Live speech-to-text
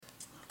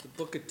The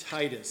book of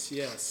Titus,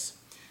 yes.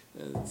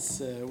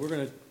 We're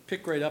going to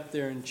pick right up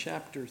there in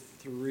chapter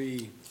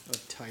 3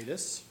 of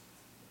Titus.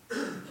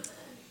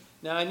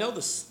 Now, I know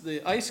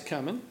the ice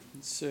coming,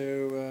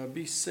 so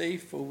be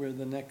safe over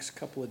the next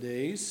couple of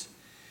days.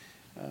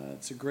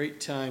 It's a great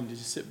time to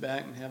just sit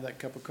back and have that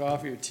cup of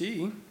coffee or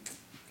tea,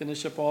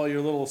 finish up all your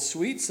little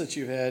sweets that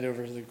you've had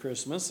over the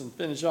Christmas, and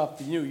finish off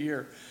the new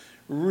year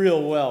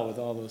real well with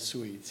all those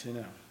sweets, you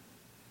know.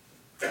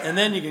 And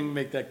then you can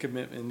make that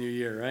commitment in the new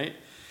year, right?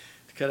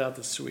 To cut out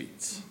the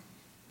sweets.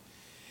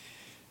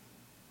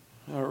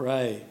 All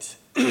right.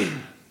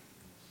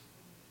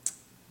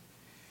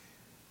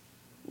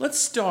 Let's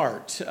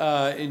start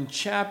in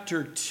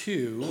chapter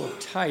 2 of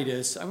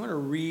Titus. I'm going to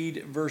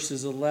read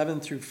verses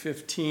 11 through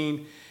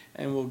 15,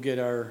 and we'll get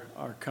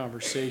our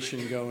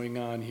conversation going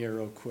on here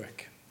real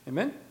quick.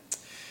 Amen?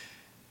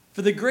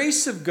 For the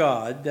grace of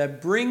God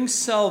that brings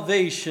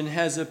salvation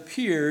has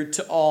appeared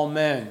to all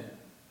men,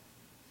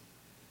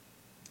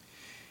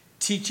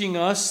 teaching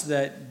us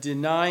that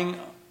denying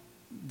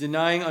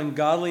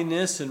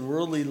ungodliness and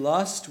worldly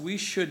lust, we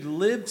should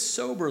live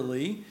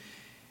soberly,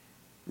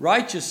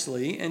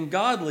 righteously, and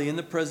godly in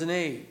the present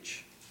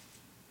age,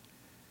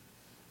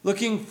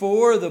 looking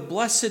for the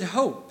blessed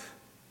hope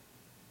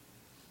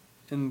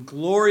and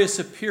glorious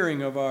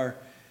appearing of our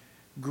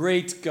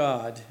great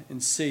God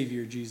and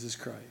Savior Jesus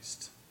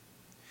Christ,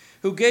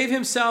 who gave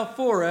himself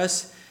for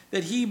us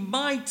that he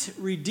might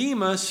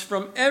redeem us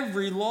from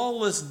every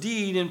lawless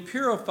deed and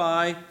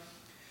purify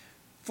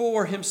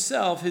for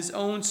himself his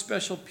own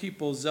special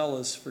people,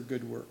 zealous for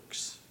good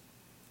works.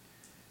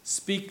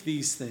 Speak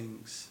these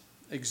things,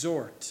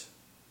 exhort,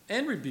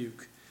 and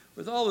rebuke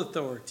with all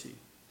authority.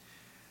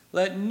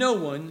 Let no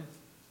one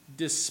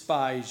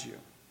despise you.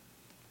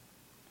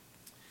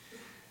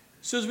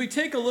 So as we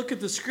take a look at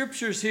the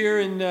scriptures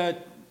here in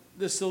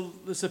this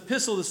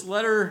epistle, this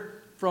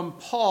letter from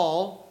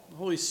Paul, the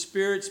Holy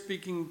Spirit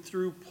speaking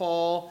through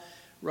Paul,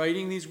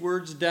 writing these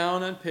words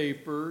down on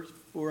paper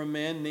for a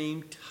man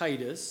named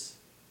Titus,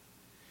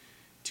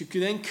 to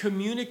then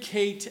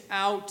communicate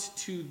out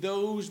to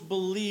those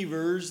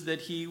believers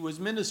that he was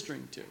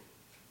ministering to.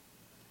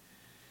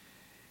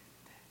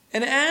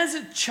 And as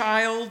a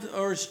child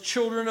or as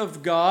children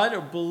of God or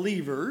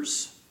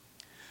believers,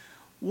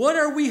 what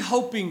are we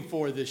hoping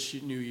for this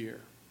new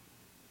year?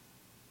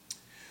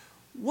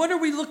 What are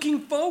we looking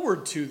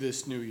forward to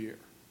this new year?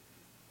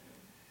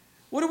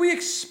 What are we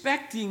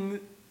expecting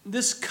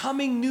this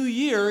coming new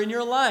year in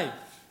your life?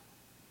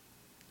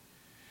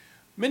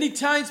 Many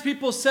times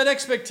people set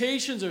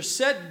expectations or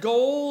set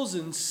goals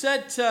and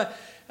set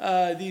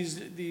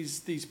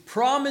these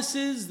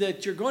promises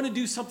that you're going to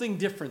do something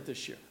different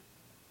this year.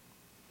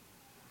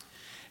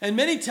 And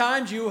many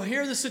times you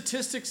hear the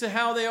statistics of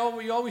how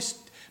we always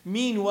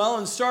mean well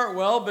and start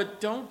well,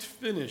 but don't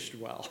finish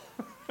well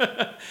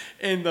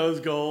in those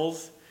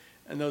goals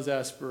and those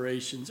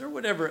aspirations or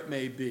whatever it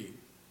may be.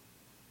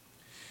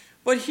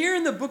 But here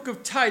in the book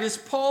of Titus,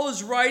 Paul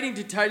is writing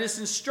to Titus,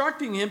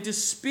 instructing him to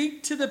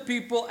speak to the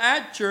people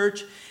at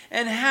church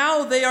and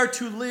how they are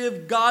to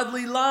live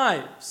godly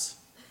lives,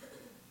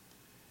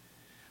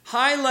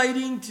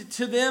 highlighting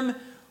to them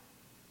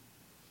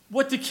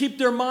what to keep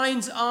their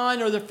minds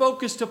on or they're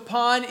focused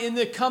upon in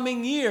the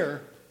coming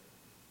year.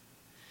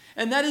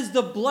 And that is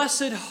the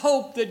blessed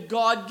hope that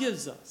God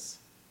gives us.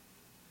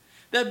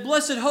 That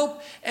blessed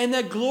hope and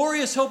that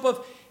glorious hope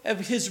of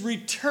his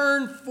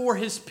return for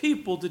his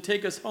people to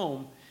take us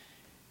home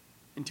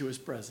into his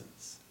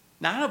presence.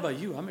 Now, how about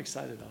you? I'm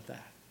excited about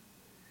that.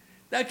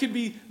 That could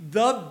be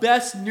the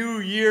best new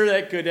year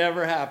that could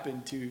ever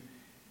happen to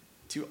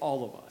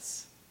all of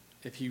us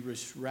if he would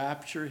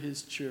rapture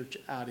his church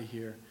out of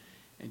here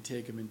and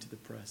take them into the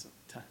present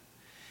time.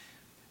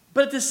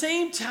 But at the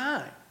same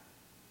time,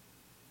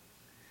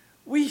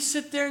 we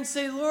sit there and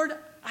say, Lord,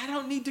 I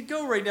don't need to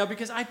go right now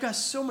because I've got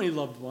so many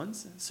loved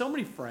ones, and so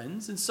many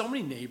friends, and so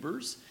many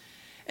neighbors,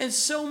 and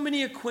so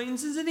many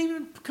acquaintances, and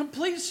even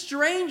complete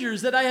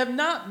strangers that I have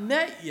not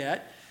met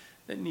yet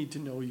that need to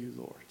know you,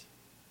 Lord,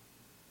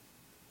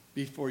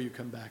 before you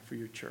come back for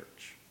your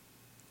church.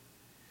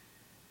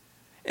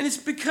 And it's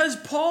because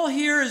Paul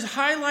here is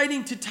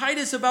highlighting to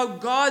Titus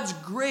about God's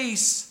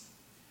grace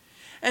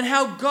and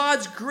how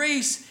God's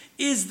grace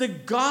is the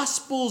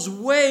gospel's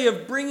way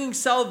of bringing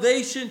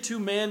salvation to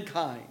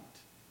mankind.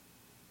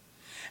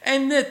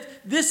 And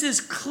that this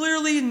is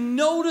clearly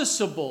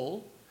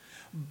noticeable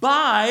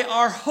by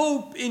our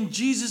hope in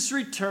Jesus'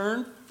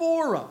 return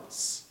for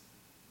us.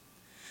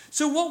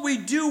 So what we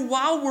do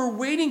while we're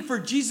waiting for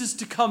Jesus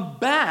to come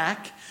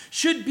back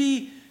should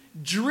be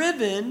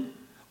driven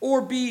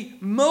or be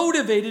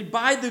motivated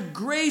by the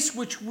grace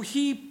which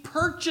he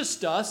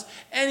purchased us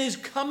and is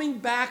coming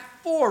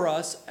back for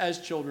us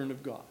as children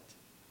of God.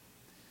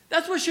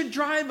 That's what should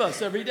drive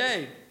us every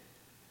day.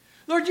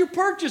 Lord, you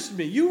purchased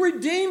me. You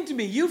redeemed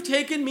me. You've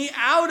taken me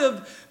out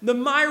of the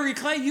miry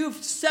clay. You've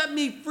set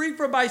me free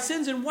from my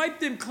sins and wiped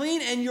them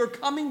clean, and you're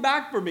coming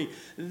back for me.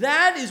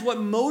 That is what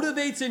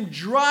motivates and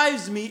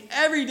drives me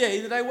every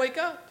day that I wake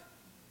up.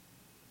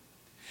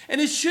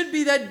 And it should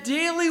be that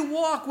daily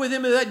walk with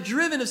him, and that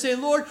driven of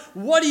saying, Lord,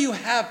 what do you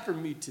have for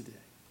me today?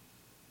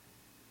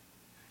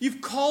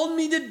 You've called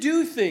me to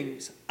do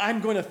things.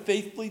 I'm going to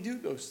faithfully do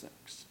those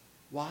things.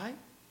 Why?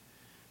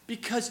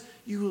 Because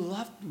you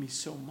loved me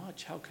so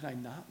much. How can I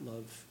not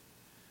love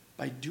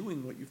by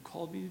doing what you've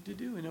called me to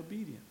do in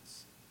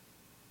obedience?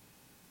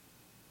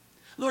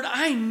 Lord,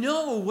 I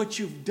know what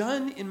you've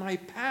done in my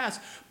past,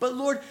 but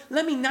Lord,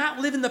 let me not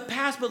live in the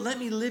past, but let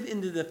me live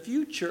into the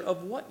future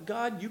of what,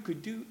 God, you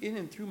could do in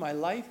and through my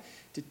life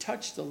to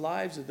touch the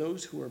lives of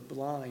those who are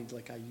blind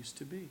like I used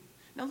to be.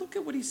 Now look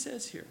at what he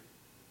says here.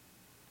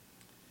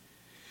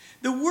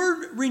 The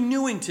word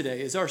renewing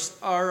today is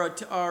our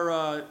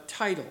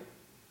title.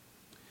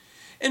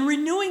 And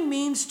renewing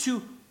means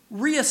to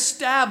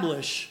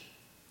reestablish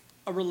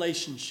a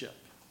relationship.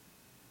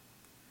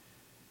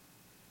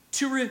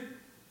 To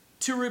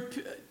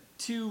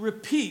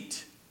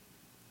repeat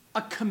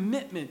a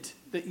commitment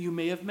that you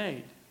may have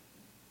made.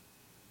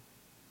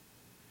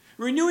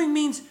 Renewing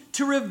means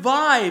to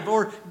revive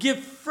or give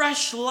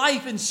fresh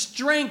life and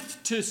strength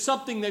to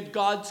something that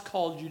God's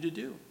called you to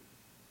do.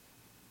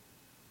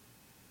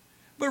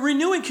 But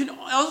renewing can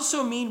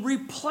also mean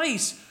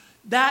replace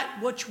that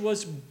which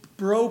was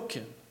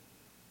broken,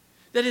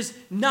 that is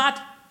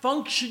not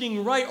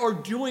functioning right or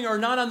doing or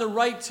not on the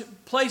right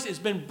place. It's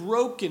been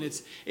broken.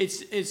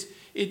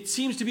 It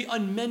seems to be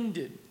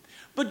unmended.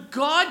 But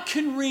God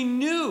can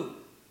renew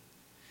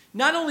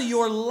not only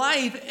your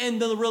life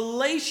and the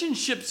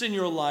relationships in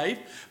your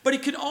life, but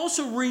it can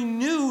also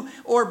renew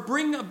or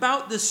bring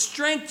about the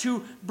strength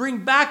to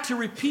bring back, to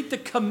repeat the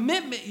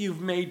commitment you've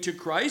made to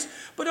Christ,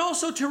 but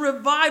also to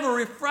revive or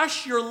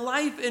refresh your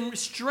life and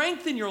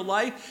strengthen your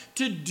life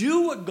to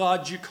do what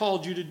God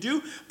called you to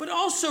do, but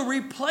also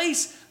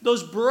replace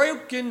those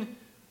broken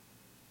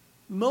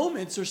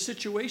moments or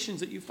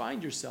situations that you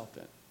find yourself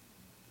in.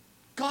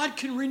 God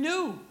can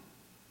renew.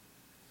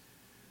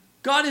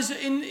 God is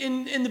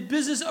in the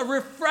business of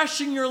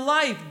refreshing your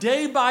life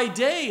day by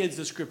day, as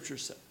the scripture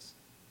says.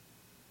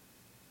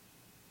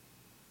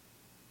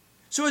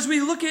 So as we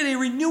look at a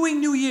renewing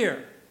new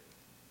year,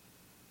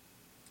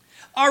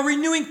 our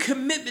renewing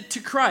commitment to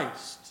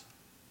Christ,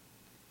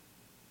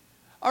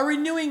 our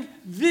renewing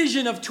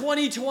vision of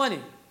 2020,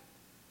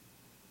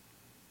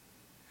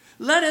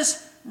 let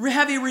us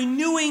have a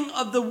renewing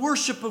of the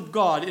worship of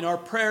God in our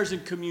prayers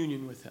and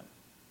communion with him.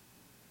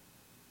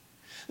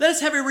 Let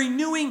us have a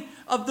renewing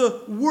of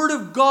the Word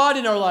of God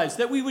in our lives,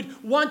 that we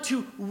would want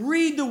to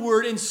read the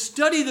Word and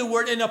study the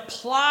Word and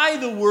apply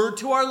the Word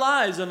to our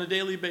lives on a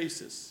daily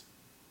basis.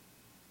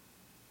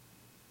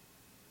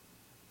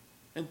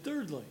 And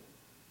thirdly,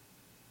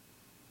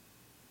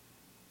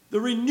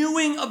 the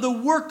renewing of the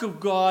work of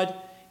God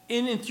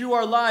in and through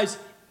our lives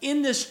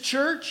in this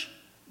church,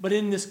 but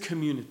in this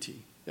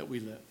community that we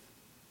live.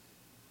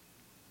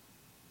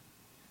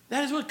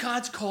 That is what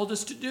God's called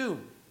us to do.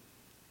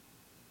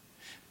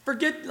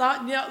 Forget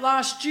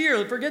last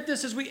year. Forget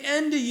this as we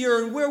end a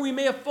year and where we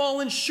may have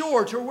fallen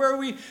short, or where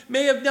we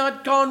may have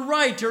not gone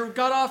right or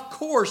got off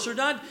course or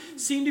not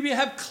seem to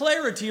have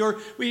clarity, or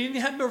we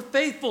didn't have more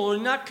faithful or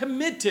not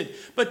committed.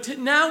 But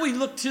now we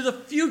look to the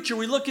future.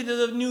 We look into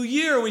the new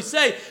year and we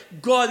say,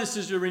 God, this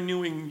is a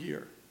renewing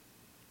year.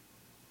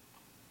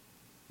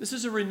 This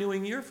is a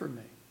renewing year for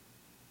me.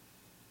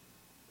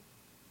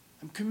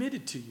 I'm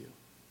committed to you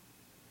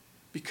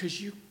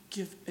because you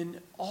give an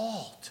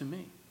all to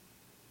me.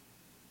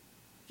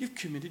 You've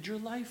committed your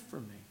life for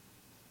me.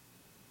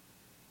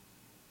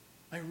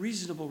 My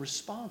reasonable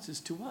response is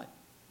to what?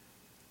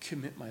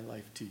 Commit my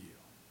life to you.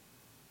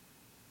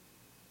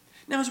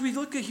 Now, as we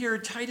look at here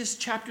at Titus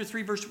chapter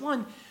 3, verse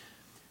 1,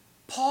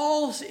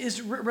 Paul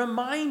is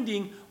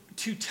reminding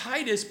to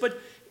Titus,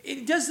 but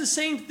it does the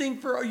same thing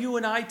for you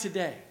and I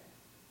today.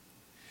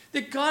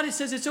 That God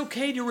says it's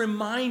okay to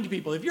remind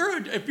people. If you're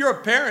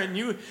a parent,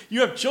 you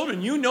have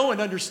children, you know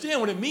and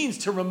understand what it means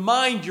to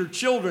remind your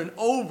children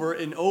over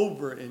and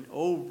over and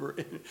over.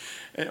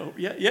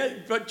 Yeah,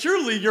 but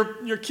truly,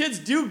 your kids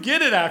do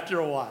get it after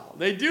a while.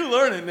 They do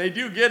learn it, and they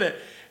do get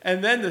it.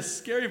 And then the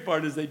scary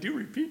part is they do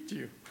repeat to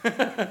you.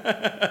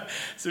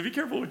 So be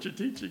careful what you're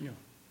teaching them.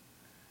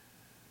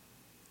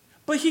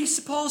 But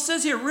Paul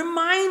says here,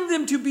 remind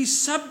them to be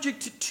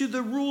subject to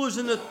the rulers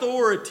and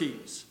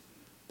authorities.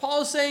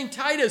 Paul is saying,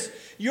 Titus,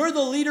 you're the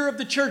leader of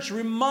the church.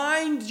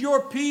 Remind your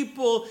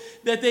people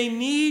that they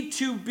need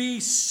to be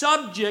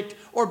subject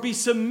or be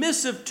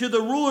submissive to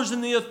the rulers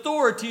and the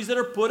authorities that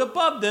are put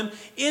above them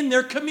in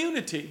their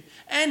community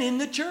and in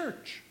the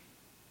church.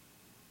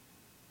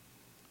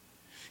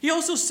 He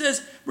also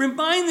says,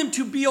 remind them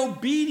to be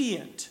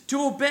obedient,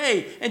 to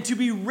obey, and to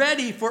be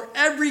ready for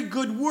every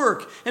good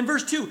work. And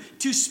verse 2,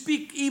 to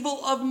speak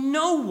evil of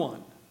no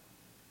one,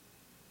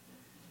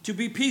 to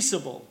be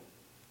peaceable,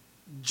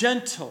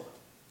 gentle,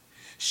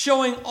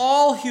 showing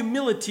all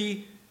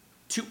humility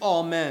to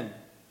all men.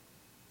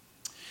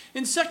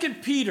 In 2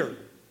 Peter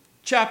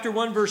chapter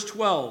 1, verse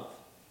 12,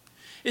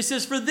 it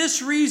says, for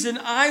this reason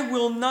I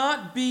will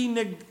not be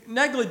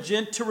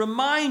negligent to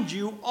remind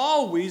you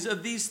always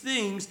of these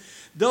things,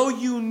 though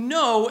you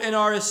know and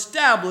are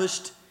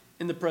established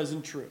in the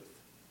present truth.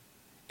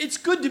 It's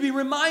good to be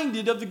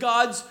reminded of the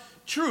God's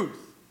truth.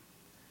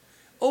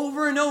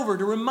 Over and over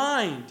to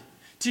remind.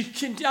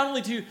 Not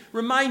only to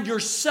remind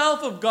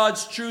yourself of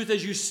God's truth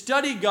as you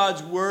study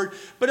God's word,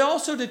 but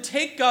also to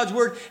take God's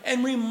word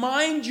and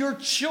remind your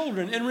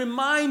children and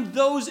remind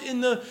those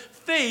in the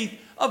faith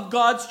of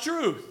God's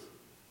truth.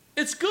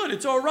 It's good.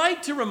 It's all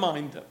right to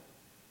remind them.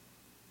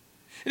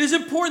 It is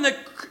important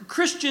that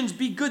Christians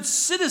be good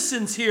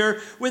citizens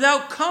here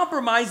without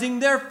compromising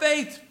their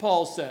faith,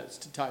 Paul says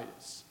to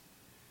Titus.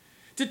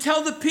 To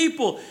tell the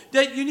people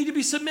that you need to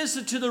be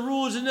submissive to the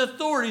rulers and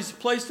authorities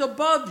placed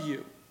above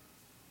you.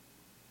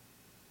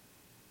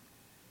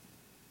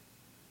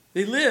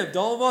 They lived,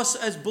 all of us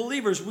as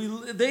believers,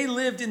 they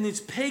lived in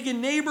these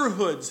pagan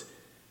neighborhoods.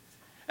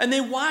 And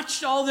they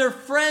watched all their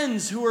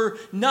friends who were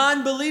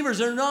non-believers,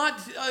 they're not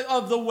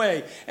of the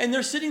way. And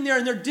they're sitting there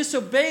and they're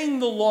disobeying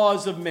the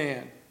laws of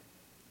man.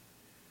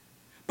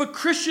 But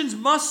Christians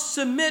must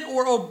submit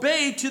or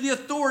obey to the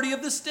authority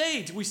of the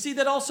state. We see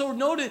that also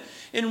noted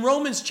in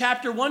Romans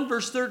chapter 1,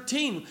 verse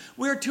 13.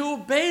 We are to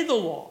obey the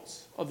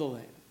laws of the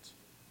land.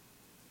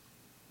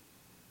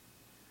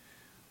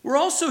 We're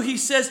also, he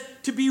says,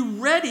 to be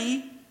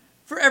ready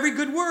for every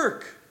good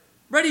work.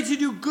 Ready to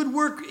do good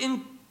work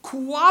in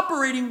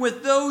cooperating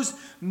with those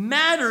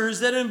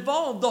matters that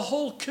involve the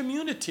whole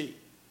community.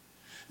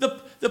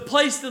 The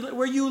place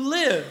where you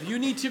live. You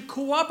need to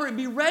cooperate and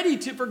be ready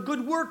for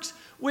good works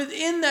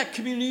within that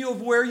community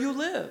of where you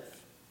live.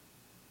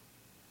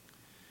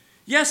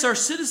 Yes, our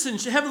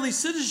heavenly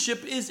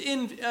citizenship is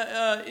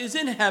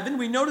in heaven.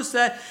 We noticed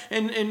that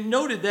and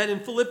noted that in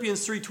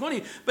Philippians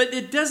 3:20. But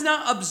it does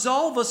not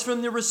absolve us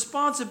from the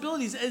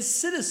responsibilities as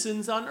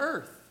citizens on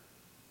earth.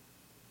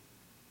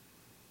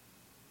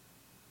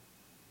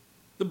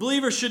 The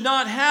believer should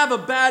not have a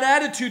bad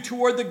attitude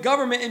toward the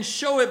government and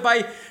show it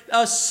by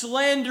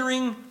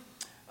slandering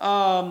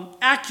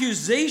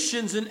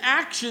accusations and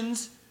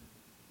actions.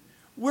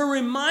 We're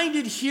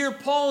reminded here,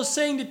 Paul is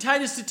saying to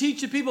Titus to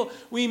teach the people,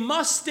 we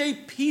must stay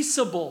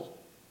peaceable.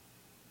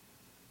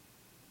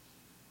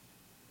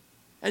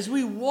 As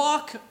we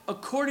walk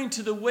according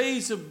to the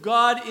ways of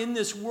God in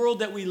this world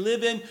that we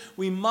live in,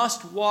 we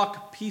must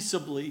walk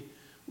peaceably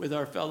with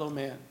our fellow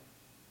man.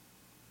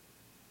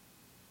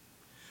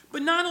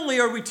 But not only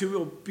are we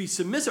to be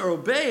submissive or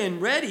obey and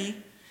ready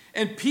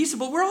and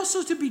peaceable, we're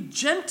also to be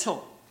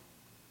gentle.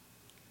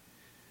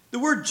 The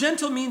word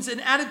gentle means an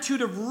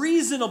attitude of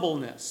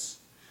reasonableness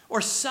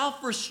or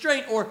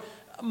self-restraint or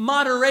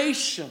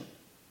moderation.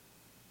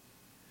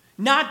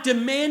 Not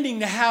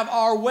demanding to have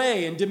our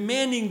way and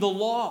demanding the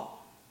law,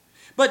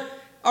 but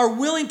are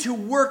willing to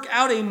work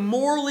out a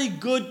morally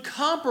good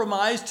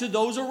compromise to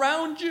those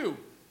around you.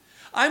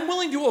 I'm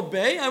willing to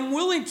obey. I'm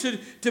willing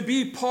to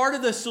be part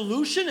of the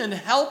solution and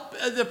help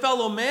the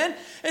fellow man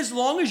as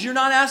long as you're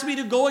not asking me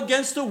to go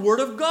against the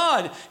Word of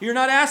God. You're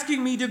not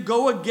asking me to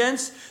go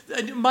against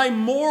my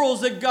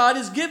morals that God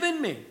has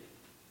given me.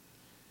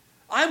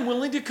 I'm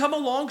willing to come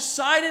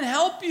alongside and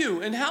help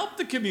you and help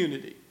the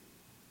community.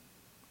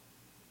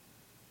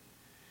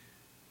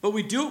 But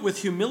we do it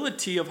with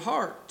humility of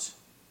heart.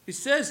 It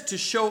says to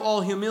show all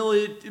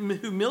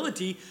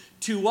humility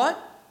to what?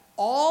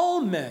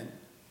 All men.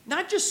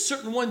 Not just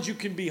certain ones you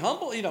can be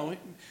humbled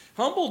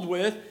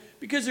with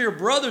because they're your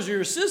brothers or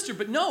your sister,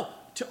 but no,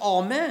 to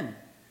all men.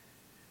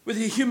 With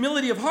the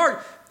humility of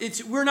heart,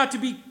 we're not to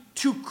be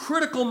too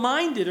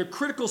critical-minded or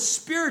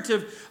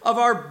critical-spirited of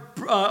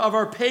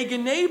our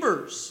pagan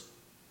neighbors.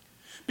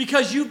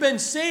 Because you've been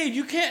saved,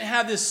 you can't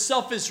have this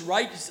selfish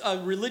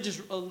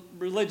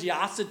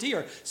religiosity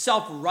or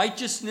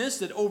self-righteousness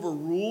that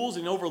overrules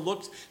and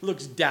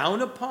looks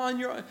down upon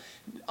your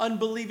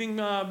unbelieving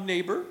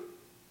neighbor.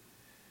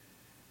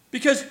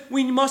 Because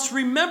we must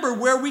remember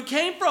where we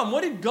came from.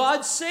 What did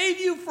God save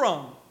you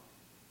from?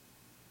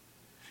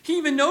 He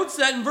even notes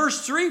that in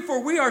verse 3,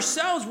 for we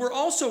ourselves were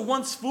also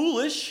once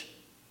foolish,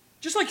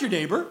 just like your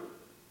neighbor.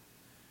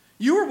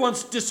 You were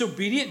once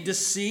disobedient,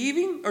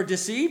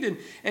 deceived,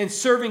 and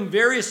serving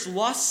various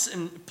lusts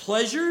and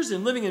pleasures,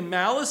 and living in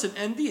malice and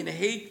envy and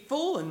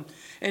hateful and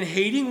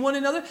hating one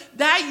another.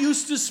 That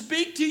used to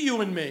speak to you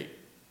and me.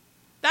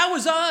 That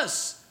was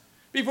us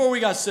before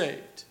we got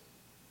saved.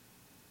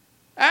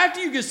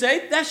 After you get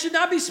saved, that should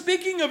not be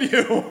speaking of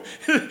you.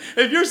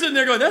 If you're sitting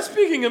there going, that's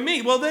speaking of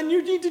me, well, then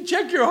you need to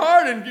check your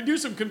heart and do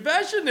some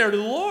confession there to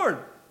the Lord.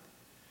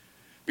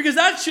 Because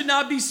that should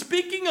not be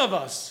speaking of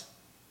us.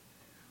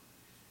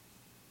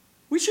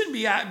 We shouldn't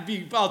be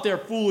out there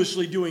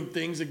foolishly doing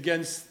things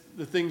against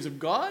the things of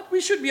God.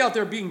 We shouldn't be out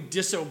there being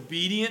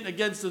disobedient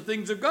against the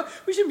things of God.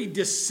 We shouldn't be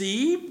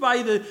deceived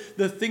by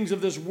the things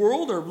of this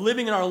world or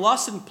living in our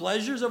lusts and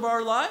pleasures of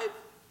our life.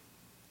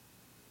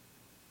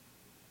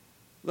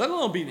 Let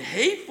alone being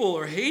hateful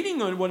or hating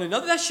one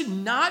another. That should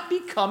not be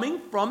coming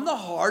from the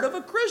heart of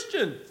a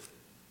Christian.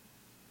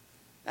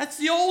 That's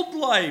the old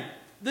life.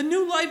 The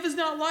new life is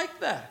not like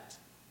that.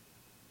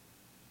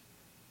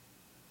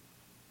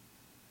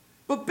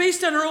 But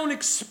based on our own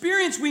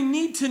experience, we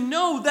need to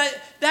know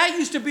that that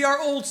used to be our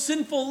old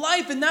sinful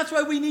life. And that's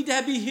why we need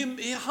to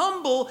be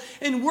humble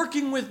in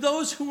working with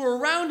those who are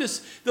around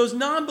us, those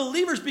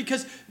non-believers,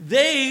 because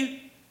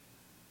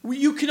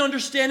you can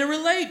understand and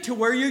relate to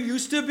where you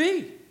used to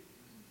be.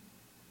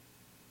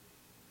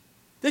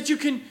 That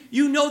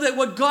you know that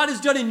what God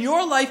has done in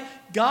your life,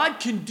 God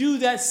can do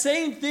that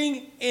same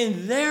thing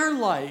in their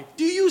life.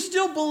 Do you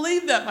still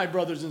believe that, my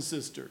brothers and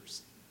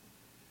sisters?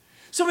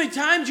 So many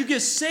times you get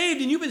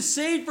saved and you've been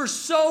saved for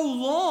so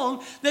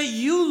long that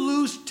you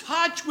lose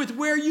touch with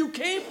where you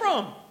came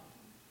from.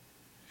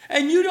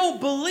 And you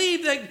don't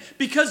believe that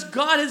because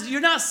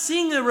you're not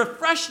seeing a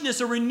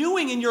refreshness or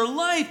renewing in your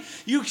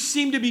life. You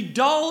seem to be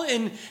dull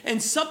and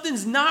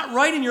something's not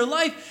right in your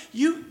life.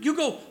 You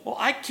go, well,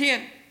 I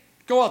can't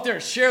go out there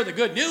and share the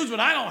good news when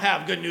I don't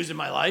have good news in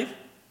my life.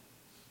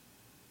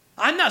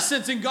 I'm not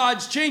sensing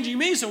God's changing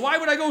me, so why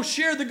would I go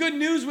share the good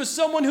news with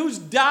someone who's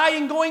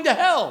dying going to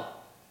hell?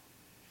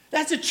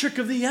 That's a trick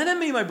of the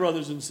enemy, my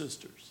brothers and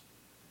sisters.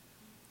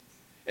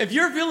 If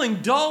you're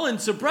feeling dull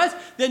and suppressed,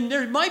 then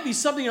there might be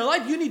something in your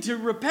life you need to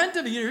repent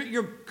of.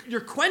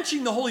 You're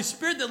quenching the Holy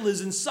Spirit that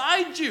lives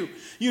inside you.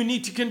 You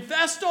need to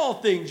confess all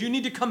things. You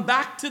need to come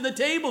back to the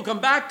table,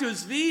 come back to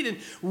his feet and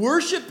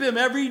worship him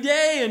every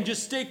day and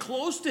just stay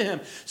close to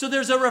him. So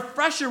there's a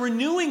refresher,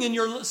 renewing in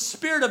your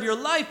spirit of your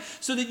life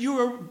so that you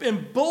are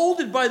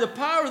emboldened by the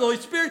power of the Holy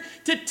Spirit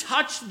to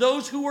touch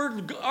those who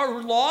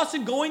are lost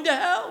and going to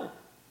hell.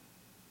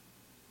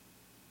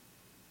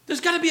 There's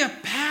got to be a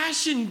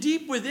passion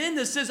deep within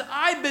that says,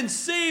 I've been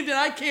saved and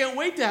I can't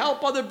wait to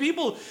help other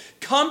people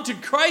come to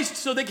Christ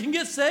so they can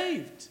get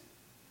saved.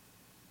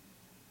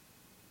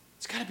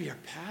 It's got to be our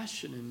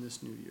passion in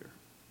this new year.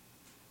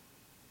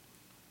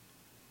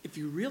 If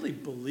you really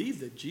believe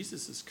that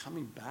Jesus is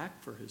coming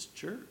back for his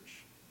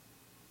church,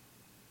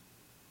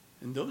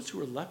 and those who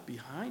are left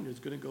behind are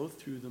going to go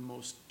through the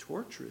most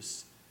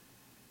torturous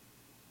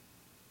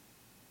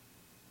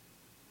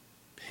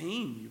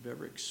pain you've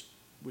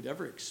would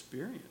ever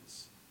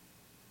experience.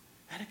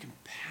 Out of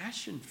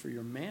compassion for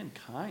your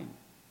mankind,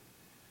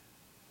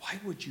 why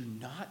would you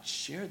not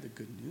share the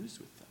good news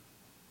with them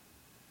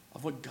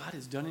of what God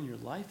has done in your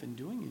life and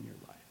doing in your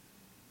life?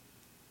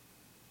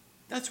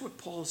 That's what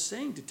Paul is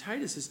saying to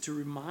Titus, is to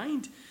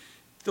remind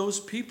those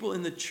people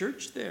in the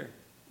church there.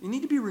 You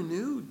need to be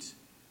renewed.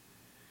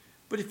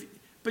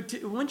 But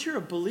once you're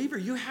a believer,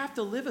 you have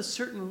to live a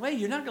certain way.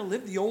 You're not going to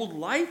live the old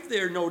life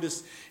there,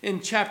 notice in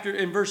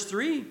verse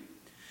 3.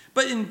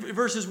 But in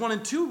verses 1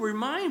 and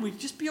 2, we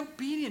just be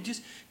obedient.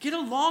 Just get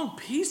along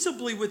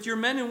peaceably with your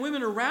men and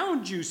women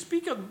around you.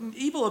 Speak of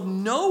evil of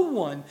no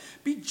one.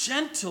 Be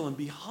gentle and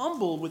be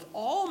humble with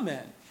all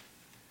men.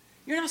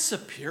 You're not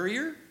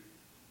superior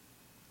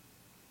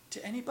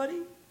to anybody.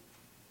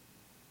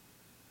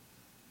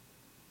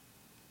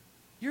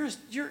 You're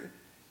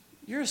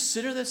a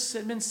sinner that's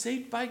been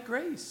saved by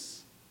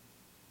grace.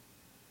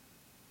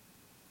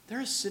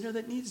 They're a sinner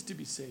that needs to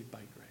be saved by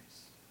grace.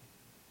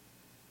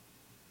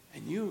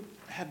 And you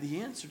have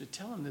the answer to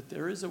tell him that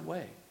there is a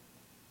way.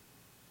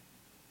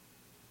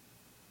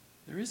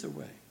 There is a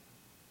way.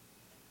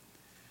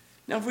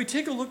 Now, if we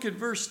take a look at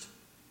verse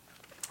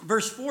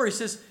 4, he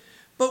says,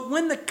 but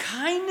when the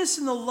kindness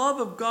and the love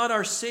of God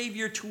our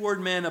Savior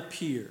toward man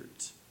appeared,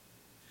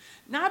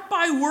 not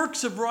by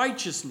works of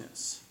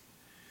righteousness,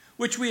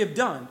 which we have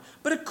done,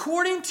 but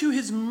according to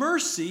his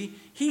mercy,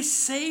 he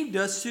saved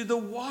us through the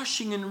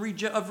washing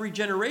of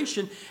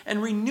regeneration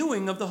and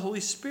renewing of the Holy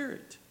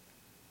Spirit.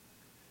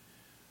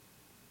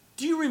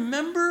 Do you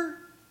remember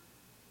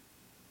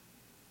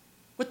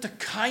what the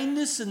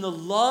kindness and the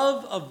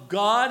love of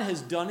God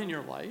has done in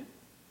your life?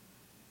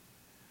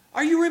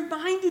 Are you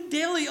reminded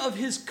daily of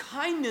his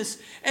kindness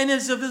and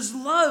of his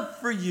love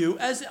for you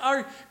as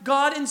our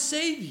God and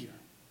Savior?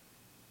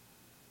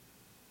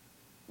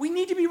 We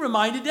need to be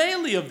reminded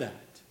daily of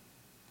that.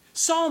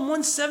 Psalm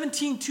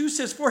 117:2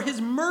 says, for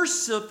his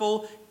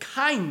merciful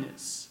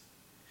kindness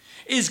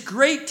is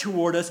great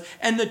toward us,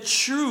 and the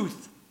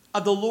truth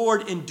of the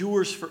Lord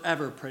endures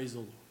forever. Praise the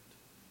Lord.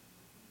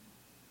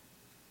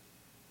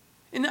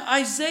 In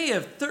Isaiah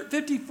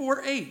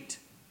 54:8,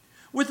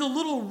 with a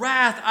little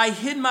wrath I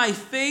hid my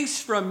face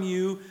from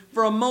you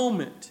for a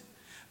moment,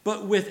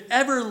 but with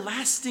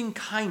everlasting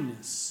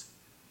kindness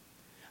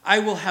I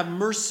will have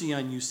mercy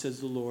on you, says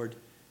the Lord,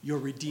 your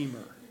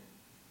Redeemer.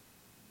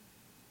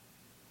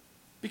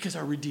 Because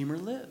our Redeemer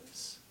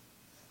lives.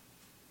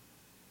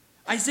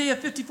 Isaiah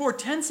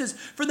 54:10 says,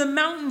 for the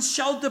mountains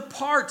shall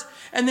depart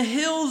and the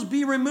hills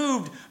be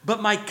removed,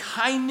 but my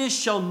kindness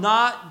shall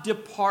not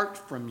depart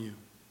from you,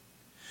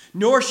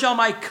 nor shall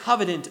my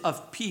covenant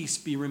of peace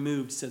be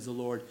removed, says the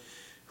Lord,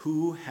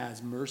 who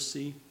has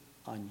mercy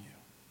on you.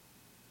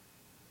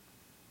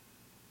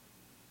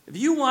 If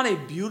you want a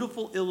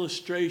beautiful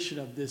illustration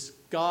of this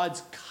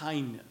God's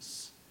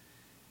kindness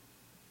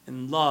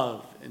and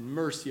love and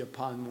mercy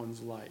upon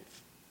one's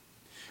life,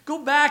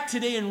 go back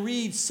today and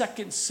read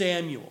 2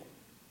 Samuel.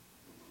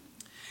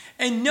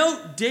 And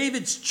note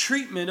David's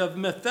treatment of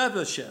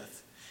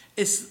Mephibosheth.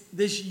 It's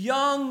this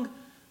young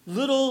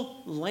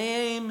little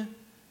lame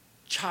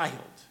child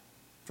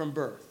from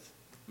birth.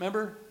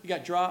 Remember? He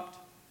got dropped,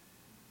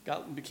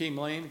 became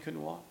lame,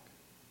 couldn't walk.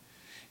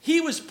 He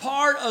was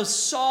part of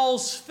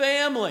Saul's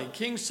family,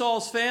 King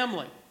Saul's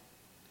family.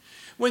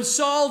 When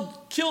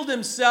Saul killed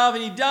himself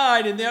and he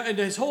died and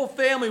his whole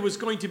family was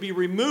going to be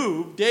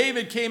removed,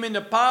 David came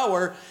into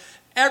power.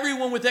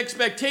 Everyone with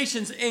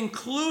expectations,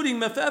 including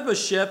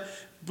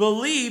Mephibosheth,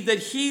 believed that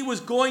he was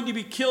going to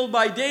be killed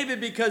by David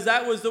because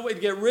that was the way to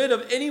get rid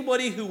of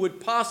anybody who would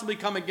possibly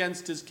come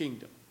against his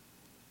kingdom.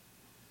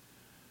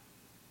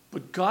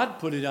 But God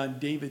put it on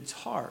David's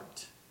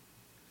heart,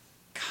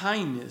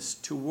 kindness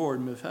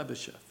toward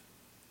Mephibosheth.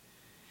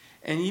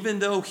 And even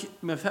though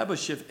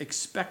Mephibosheth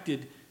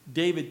expected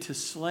David to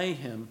slay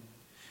him,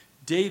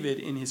 David,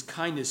 in his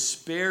kindness,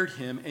 spared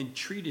him and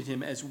treated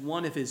him as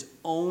one of his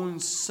own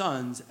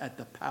sons at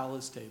the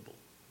palace table.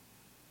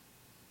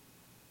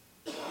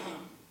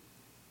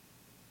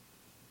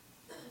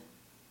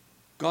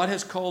 God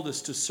has called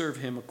us to serve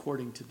him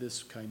according to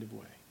this kind of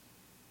way.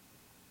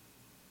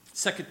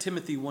 2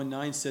 Timothy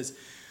 1:9 says,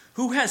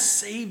 "Who has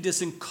saved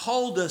us and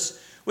called us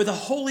with a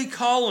holy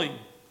calling,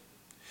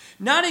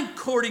 not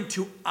according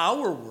to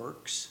our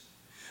works,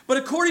 but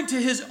according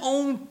to his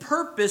own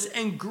purpose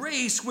and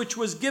grace, which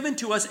was given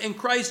to us in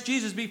Christ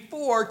Jesus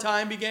before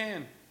time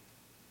began."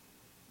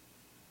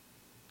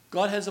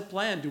 God has a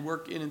plan to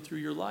work in and through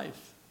your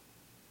life.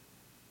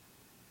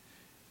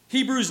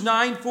 Hebrews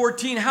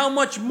 9:14, "How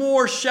much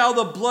more shall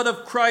the blood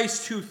of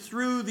Christ, who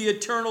through the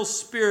eternal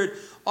Spirit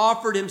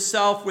offered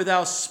himself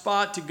without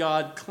spot to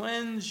God,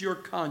 cleanse your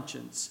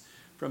conscience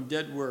from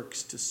dead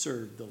works to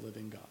serve the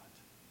living God."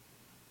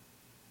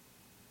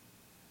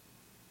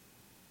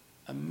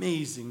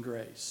 Amazing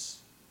grace.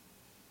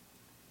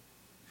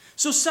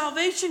 So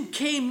salvation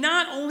came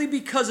not only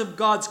because of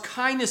God's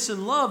kindness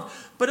and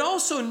love, but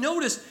also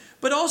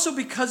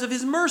because of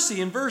his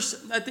mercy.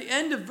 At the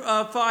end of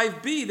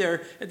 5b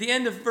there, at the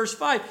end of verse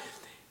 5,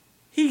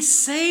 he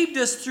saved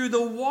us through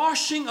the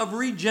washing of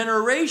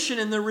regeneration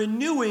and the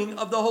renewing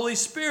of the Holy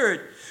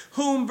Spirit,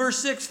 verse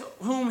 6,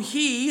 whom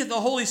he, the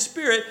Holy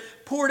Spirit,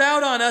 poured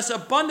out on us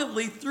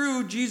abundantly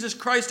through Jesus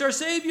Christ our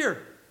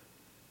Savior.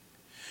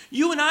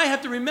 You and I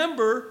have to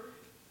remember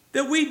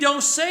that we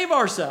don't save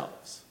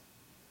ourselves.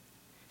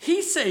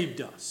 He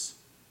saved us.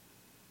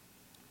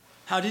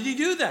 How did he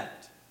do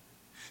that?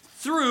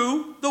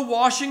 Through the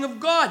washing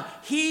of God.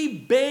 He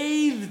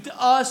bathed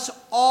us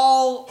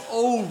all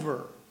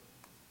over.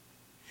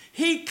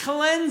 He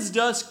cleansed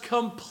us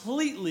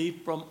completely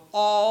from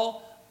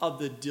all of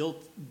the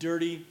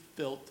dirty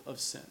filth of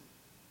sin.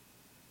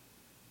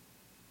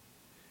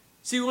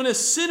 See, when a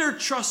sinner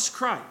trusts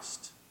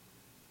Christ,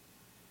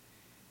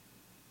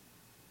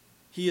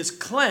 he is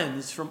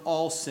cleansed from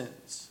all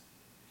sins,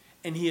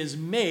 and he is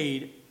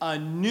made a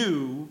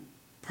new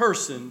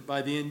person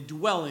by the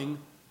indwelling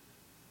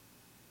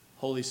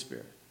Holy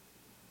Spirit.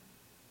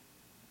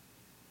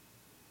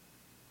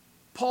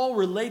 Paul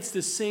relates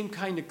this same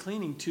kind of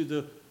cleaning to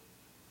the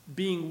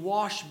being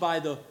washed by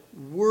the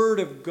Word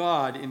of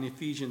God in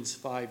Ephesians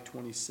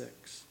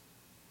 5:26.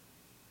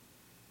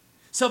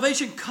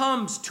 Salvation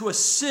comes to a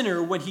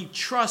sinner when he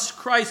trusts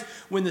Christ,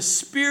 when the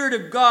Spirit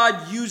of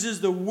God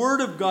uses the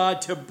Word of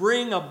God to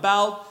bring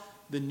about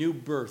the new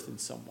birth in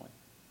someone.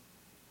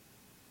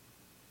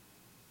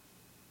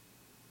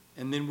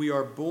 And then we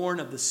are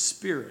born of the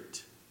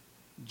Spirit,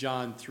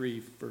 John 3,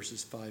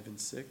 verses 5 and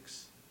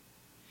 6.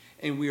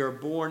 And we are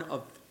born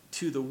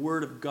to the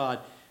Word of God,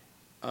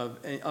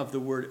 of the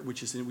Word,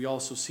 which is we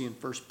also see in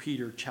 1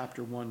 Peter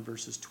chapter 1,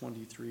 verses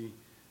 23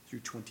 through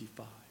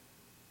 25.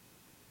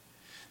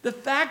 The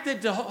fact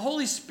that the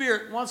Holy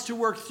Spirit wants to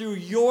work through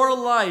your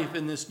life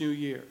in this new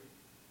year,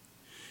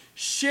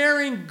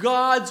 sharing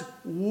God's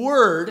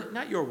Word,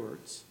 not your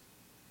words,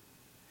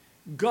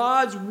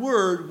 God's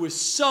Word with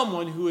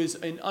someone who is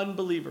an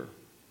unbeliever,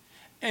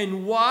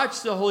 and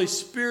watch the Holy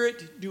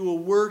Spirit do a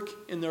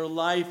work in their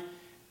life,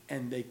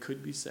 and they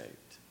could be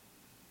saved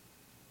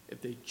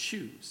if they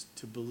choose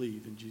to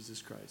believe in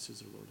Jesus Christ as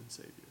their Lord and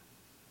Savior.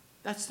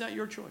 That's not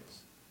your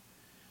choice.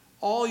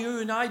 All you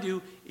and I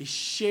do is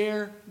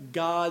share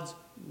God's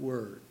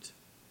Word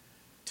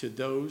to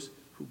those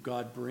who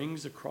God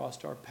brings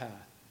across our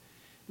path.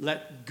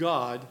 Let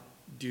God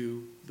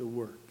do the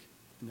work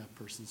in that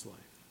person's life.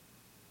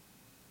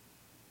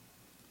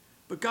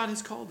 But God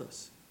has called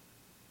us.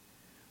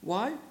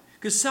 Why?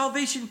 Because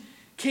salvation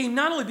came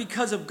not only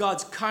because of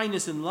God's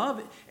kindness and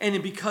love,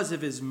 and because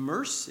of his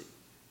mercy.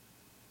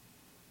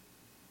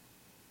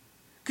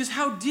 Because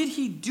how did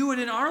he do it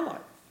in our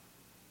life?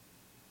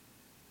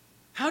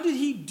 How did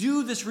he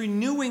do this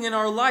renewing in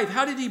our life?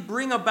 How did he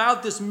bring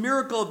about this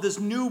miracle of this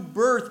new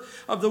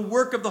birth of the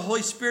work of the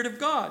Holy Spirit of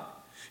God?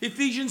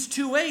 Ephesians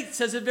 2:8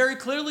 says it very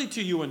clearly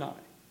to you and I.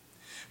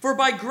 For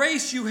by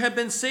grace you have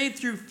been saved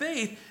through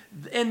faith,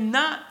 and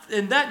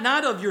that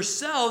not of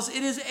yourselves.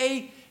 It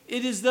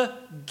is the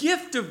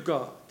gift of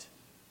God,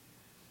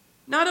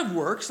 not of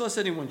works, lest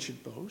anyone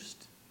should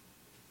boast.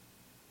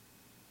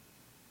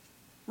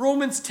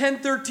 Romans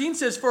 10:13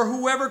 says, for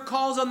whoever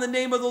calls on the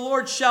name of the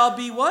Lord shall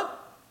be what?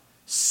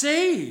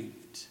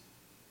 saved.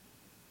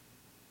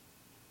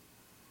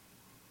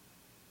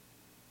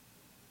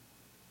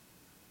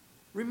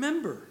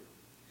 Remember,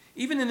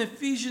 even in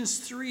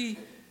Ephesians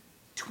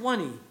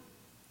 3:20, it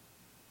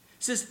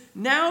says,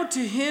 now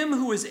to him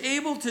who is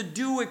able to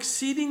do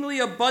exceedingly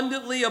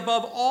abundantly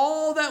above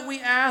all that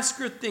we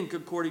ask or think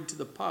according to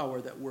the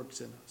power that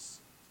works in us.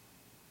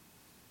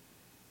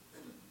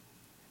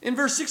 In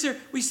verse 6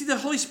 here, we see the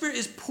Holy Spirit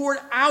is poured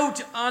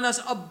out on us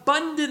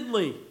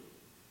abundantly.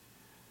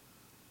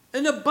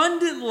 An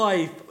abundant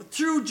life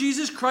through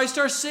Jesus Christ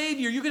our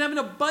Savior. You can have an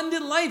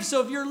abundant life. So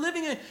if you're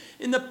living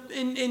in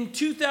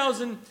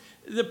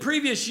the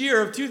previous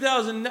year of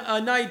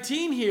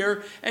 2019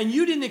 here, and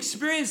you didn't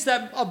experience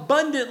that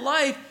abundant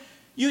life,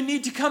 you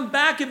need to come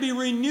back and be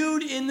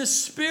renewed in the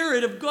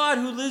Spirit of God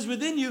who lives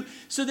within you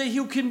so that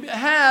you can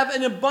have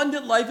an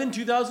abundant life in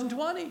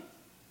 2020.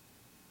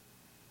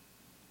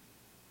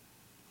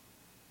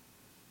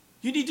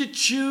 You need to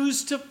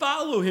choose to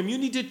follow him. You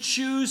need to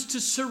choose to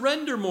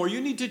surrender more.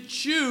 You need to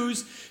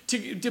choose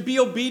to be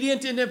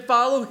obedient and to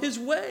follow his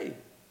way.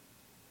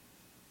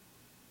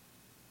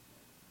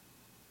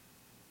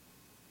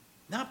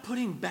 Not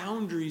putting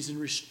boundaries and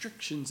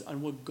restrictions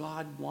on what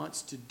God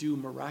wants to do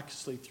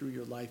miraculously through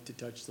your life to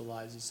touch the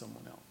lives of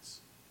someone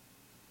else.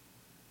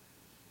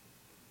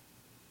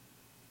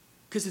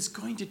 Because it's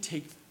going to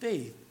take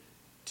faith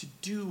to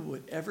do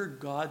whatever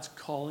God's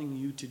calling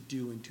you to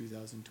do in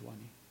 2020.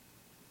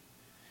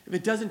 If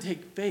it doesn't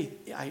take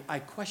faith, I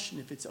question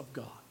if it's of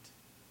God.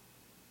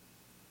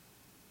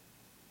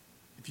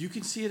 If you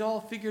can see it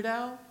all figured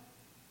out,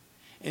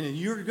 and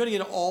you're going to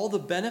get all the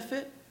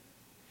benefit,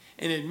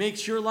 and it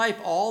makes your life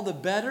all the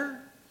better,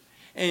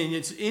 and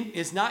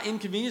it's not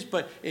inconvenience,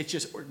 but it's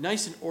just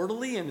nice and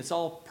orderly, and it's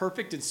all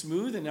perfect and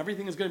smooth, and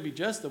everything is going to be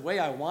just the way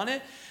I want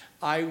it,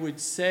 I would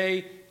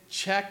say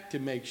check to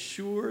make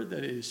sure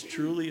that it is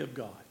truly of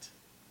God.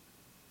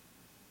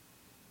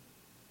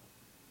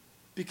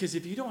 Because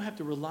if you don't have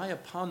to rely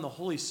upon the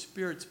Holy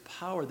Spirit's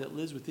power that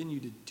lives within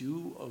you to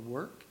do a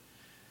work,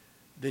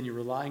 then you're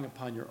relying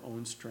upon your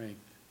own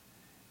strength.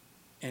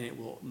 And it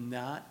will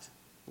not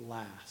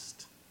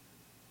last.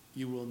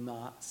 You will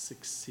not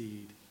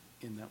succeed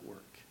in that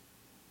work.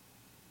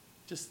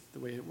 Just the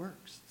way it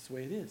works. It's the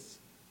way it is.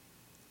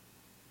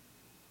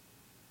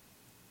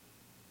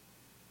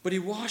 But he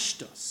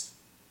washed us.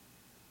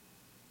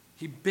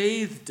 He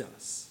bathed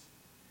us.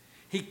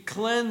 He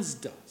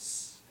cleansed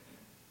us.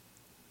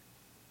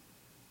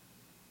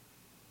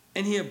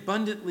 And he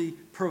abundantly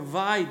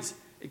provides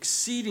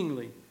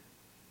exceedingly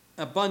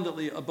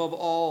abundantly above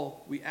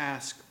all we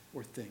ask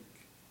or think.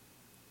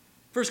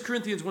 1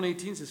 Corinthians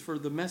 1:18 says, for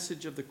the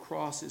message of the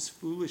cross is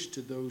foolish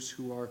to those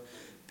who are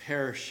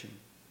perishing.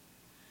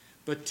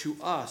 But to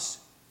us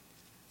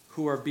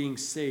who are being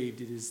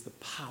saved, it is the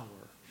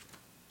power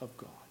of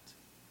God.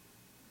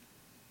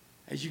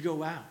 As you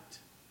go out,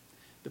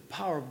 the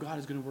power of God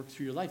is going to work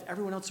through your life.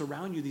 Everyone else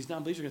around you, these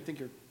non-believers, are going to think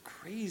you're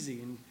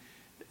crazy, and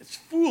it's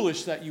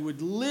foolish that you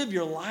would live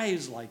your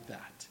lives like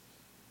that.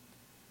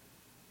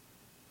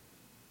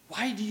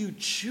 Why do you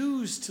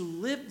choose to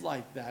live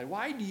like that?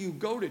 Why do you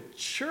go to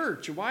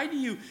church? Why do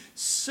you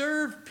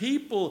serve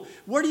people?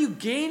 What are you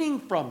gaining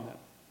from them?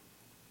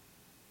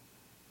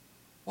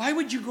 Why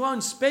would you go out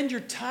and spend your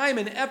time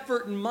and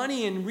effort and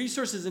money and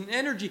resources and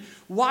energy?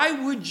 Why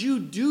would you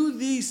do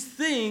these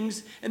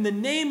things in the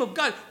name of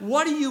God?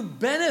 What are you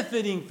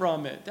benefiting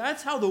from it?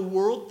 That's how the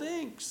world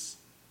thinks.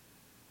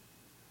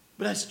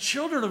 But as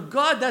children of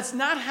God, that's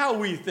not how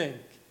we think.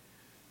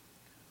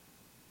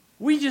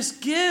 We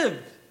just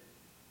give.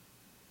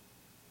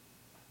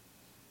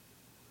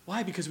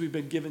 Why? Because we've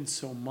been given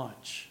so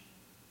much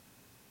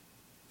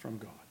from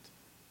God.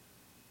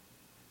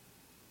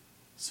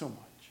 So much.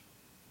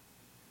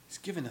 He's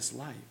given us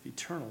life,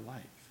 eternal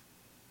life.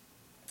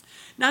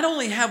 Not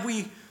only have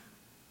we,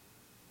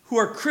 who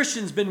are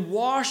Christians, been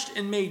washed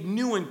and made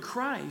new in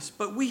Christ,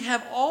 but we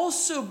have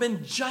also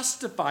been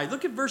justified.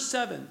 Look at verse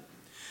 7.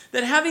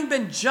 That having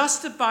been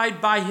justified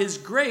by his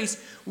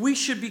grace, we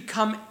should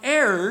become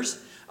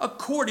heirs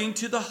according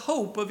to the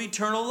hope of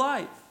eternal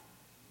life.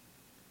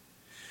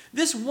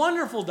 This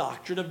wonderful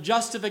doctrine of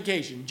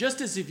justification, just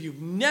as if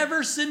you've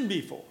never sinned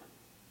before,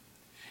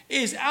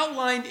 is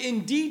outlined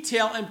in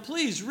detail, and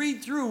please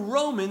read through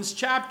Romans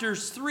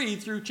chapters 3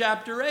 through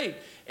chapter 8.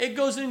 It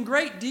goes in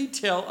great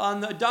detail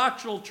on the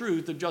doctrinal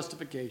truth of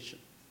justification.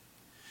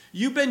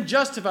 You've been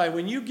justified.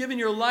 When you've given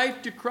your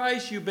life to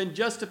Christ, you've been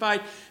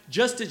justified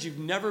just as you've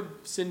never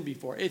sinned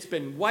before. It's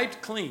been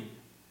wiped clean.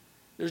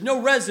 There's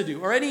no residue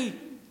or any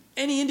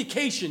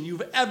indication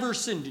you've ever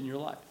sinned in your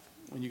life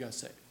when you got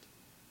saved.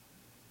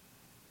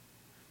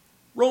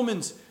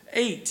 Romans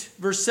 8,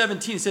 verse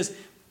 17 says,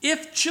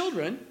 if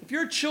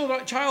you're a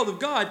child of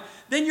God,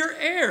 then you're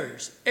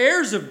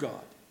heirs of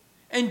God,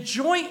 and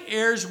joint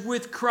heirs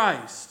with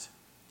Christ.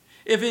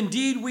 If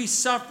indeed we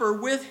suffer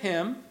with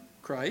him,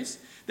 Christ,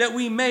 that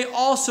we may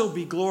also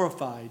be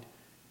glorified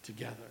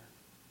together.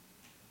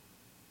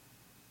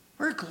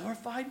 We're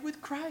glorified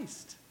with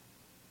Christ.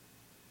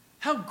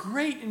 How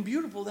great and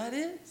beautiful that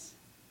is.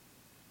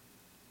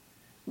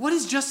 What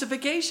is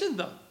justification,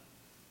 though?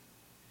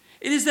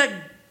 It is that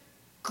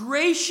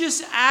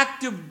gracious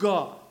act of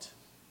God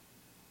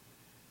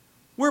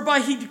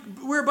whereby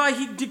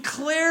he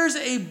declares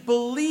a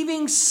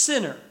believing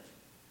sinner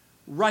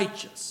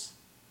righteous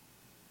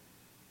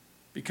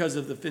because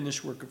of the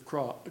finished work of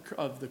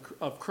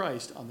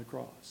Christ on the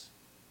cross.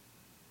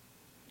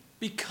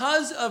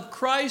 Because of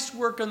Christ's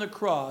work on the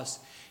cross,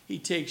 he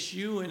takes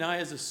you and I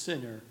as a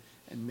sinner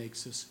and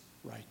makes us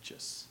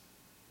righteous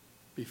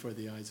before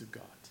the eyes of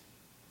God.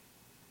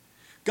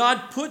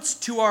 God puts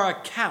to our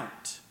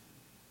account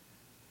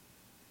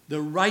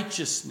the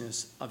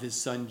righteousness of his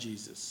Son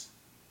Jesus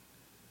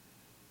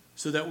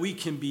so that we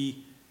can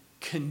be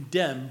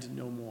condemned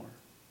no more.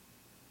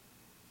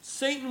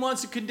 Satan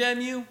wants to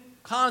condemn you,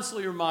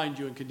 constantly remind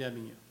you and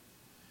condemning you.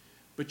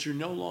 But you're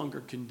no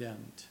longer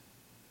condemned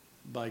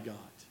by God.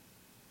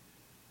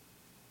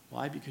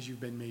 Why? Because you've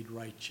been made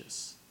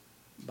righteous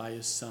by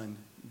his Son,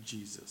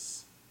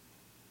 Jesus.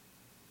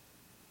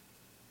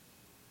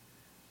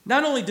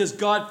 Not only does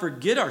God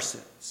forget our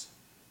sins,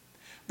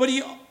 but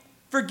he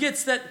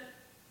forgets that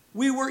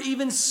we were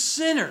even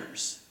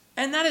sinners.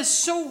 And that is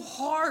so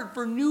hard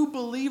for new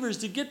believers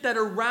to get that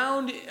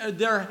around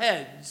their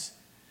heads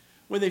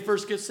when they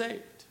first get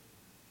saved.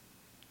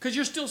 Because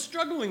you're still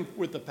struggling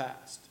with the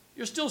past.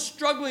 You're still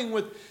struggling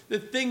with the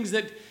things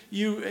that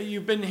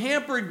you've been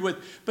hampered with.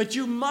 But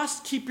you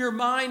must keep your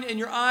mind and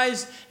your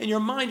eyes and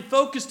your mind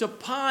focused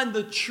upon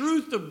the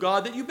truth of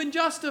God that you've been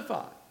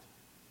justified.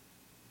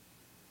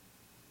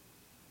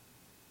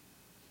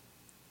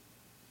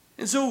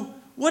 And so,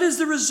 what is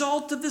the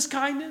result of this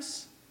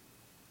kindness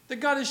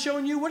that God has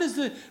shown you? What is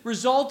the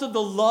result of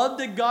the love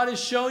that God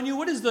has shown you?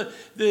 What is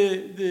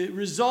the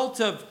result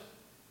of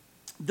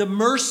the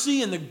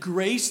mercy and the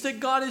grace that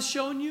God has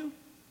shown you?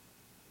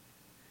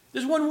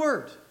 There's one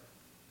word,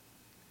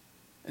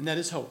 and that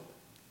is hope.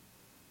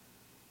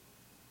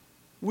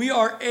 We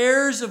are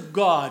heirs of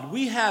God.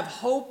 We have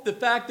hope, the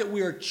fact that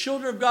we are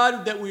children of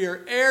God, that we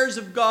are heirs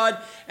of God,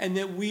 and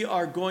that we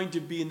are going to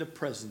be in the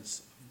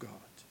presence of God.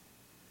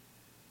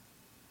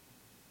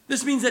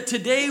 This means that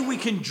today we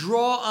can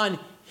draw on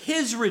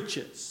his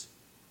riches.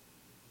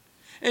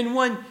 And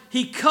when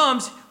he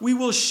comes, we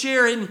will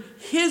share in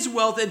his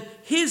wealth and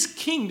his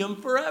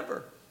kingdom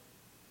forever.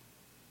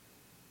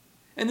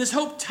 And this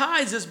hope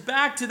ties us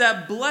back to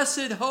that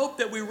blessed hope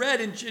that we read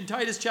in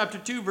Titus chapter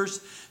 2, verse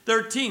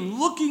 13,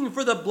 looking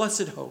for the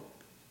blessed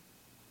hope.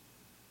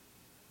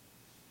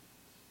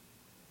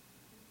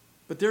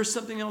 But there's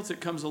something else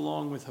that comes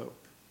along with hope.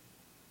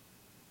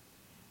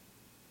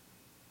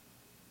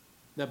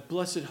 That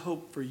blessed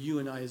hope for you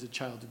and I as a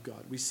child of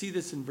God. We see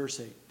this in verse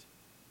 8.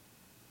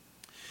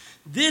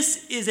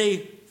 This is a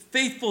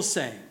faithful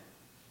saying.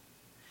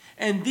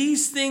 And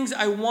these things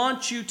I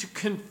want you to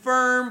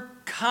confirm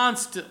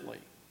constantly.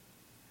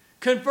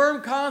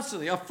 Confirm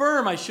constantly.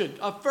 Affirm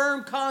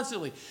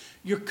constantly.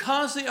 You're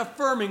constantly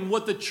affirming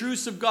what the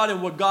truths of God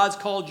and what God's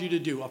called you to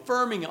do.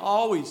 Affirming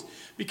always.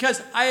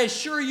 Because I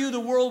assure you the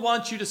world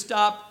wants you to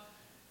stop,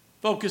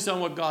 focus on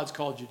what God's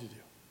called you to do.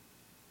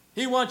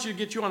 He wants you to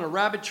get you on a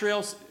rabbit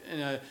trail in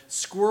a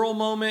squirrel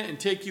moment and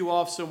take you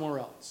off somewhere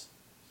else.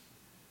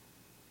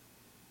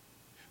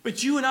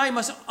 But you and I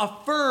must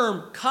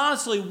affirm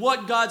constantly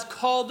what God's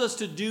called us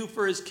to do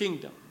for his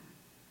kingdom.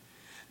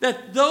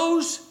 That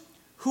those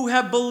who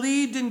have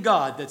believed in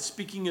God, that's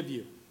speaking of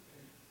you,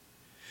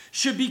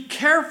 should be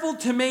careful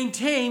to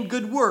maintain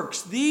good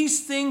works.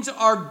 These things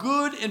are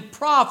good and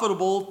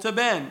profitable to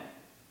men.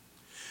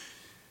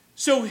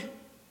 So,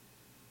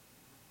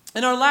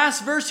 in our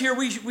last verse here,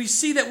 we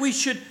see that we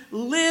should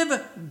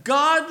live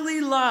godly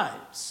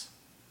lives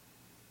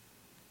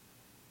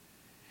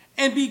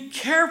and be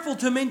careful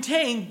to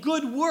maintain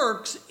good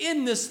works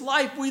in this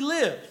life we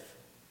live.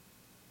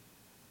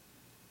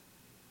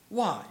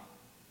 Why?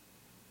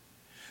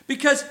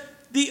 Because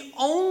the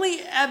only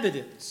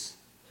evidence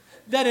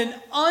that an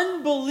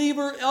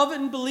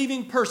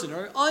unbelieving person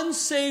or an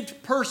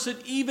unsaved person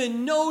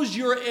even knows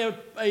you're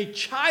a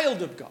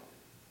child of God.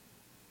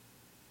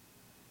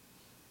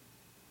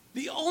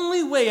 The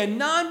only way a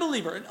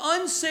non-believer, an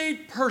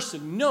unsaved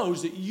person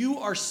knows that you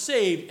are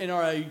saved and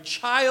are a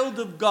child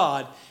of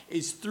God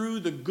is through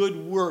the good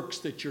works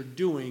that you're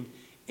doing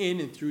in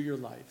and through your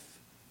life.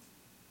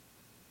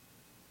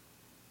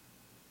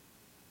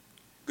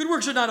 Good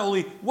works are not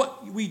only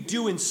what we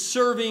do in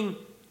serving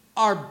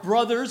our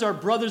brothers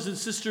and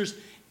sisters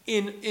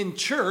in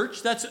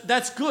church.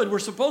 That's good. We're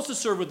supposed to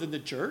serve within the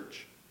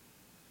church.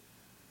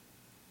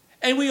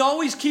 And we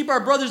always keep our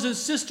brothers and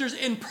sisters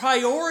in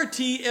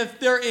priority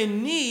if they're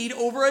in need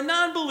over a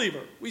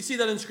non-believer. We see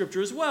that in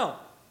Scripture as well.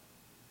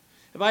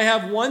 If I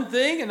have one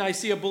thing and I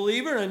see a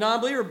believer and a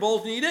non-believer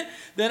both need it,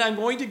 then I'm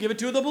going to give it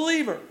to the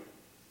believer.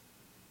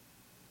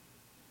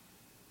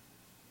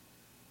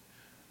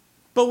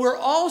 But we're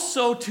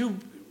also to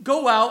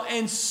go out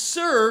and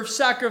serve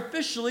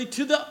sacrificially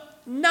to the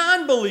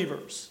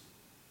non-believers,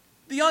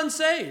 the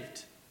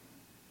unsaved.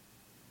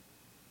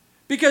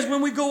 Because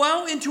when we go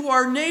out into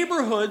our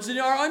neighborhoods and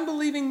our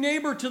unbelieving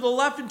neighbor to the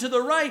left and to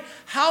the right,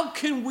 how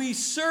can we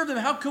serve them?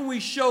 How can we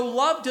show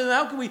love to them?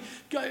 How can we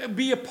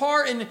be a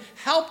part and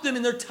help them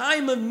in their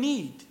time of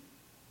need?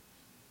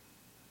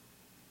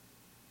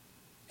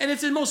 And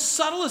it's in the most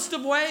subtlest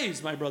of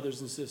ways, my brothers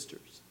and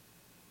sisters.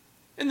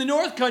 In the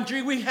North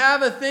Country, we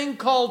have a thing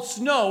called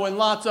snow and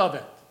lots of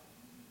it.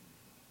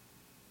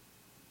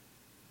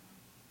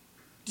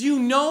 Do you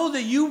know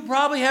that you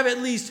probably have at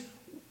least,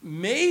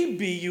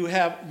 maybe you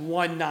have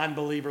one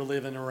non-believer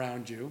living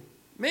around you?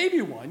 Maybe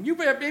one.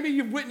 Maybe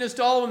you've witnessed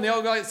all of them. They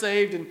all got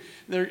saved and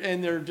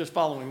they're just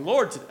following the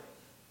Lord today.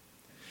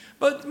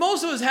 But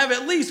most of us have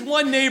at least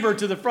one neighbor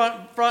to the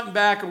front and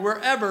back or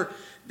wherever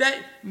that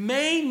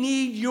may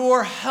need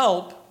your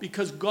help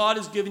because God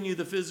has given you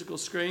the physical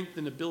strength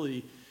and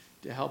ability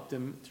to help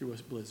them through a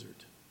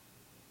blizzard.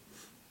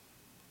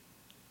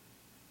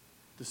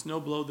 The snow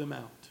blow them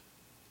out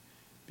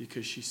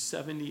because she's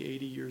 70,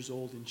 80 years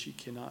old and she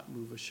cannot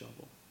move a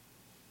shovel.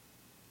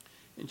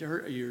 And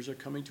her years are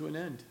coming to an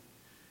end.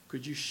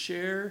 Could you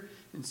share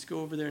and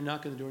go over there and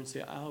knock on the door and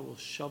say, I will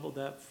shovel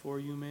that for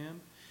you, ma'am.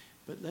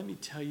 But let me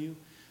tell you,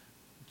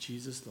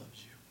 Jesus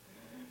loves you.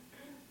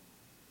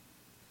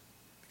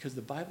 Because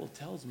the Bible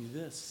tells me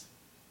this.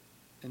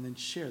 And then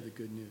share the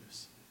good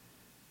news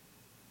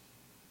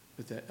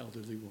with that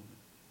elderly woman.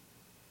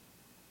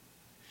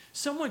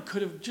 Someone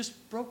could have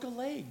just broke a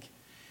leg.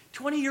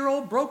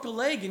 20-year-old broke a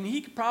leg and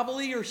he could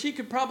probably or she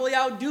could probably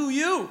outdo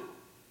you.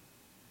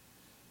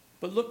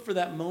 But look for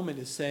that moment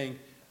as saying,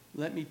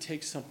 let me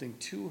take something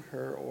to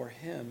her or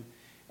him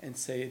and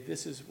say,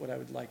 this is what I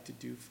would like to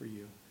do for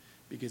you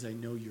because I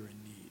know you're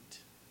in need.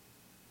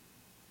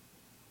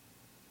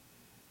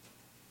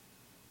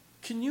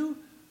 Can you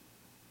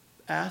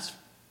ask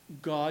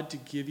God to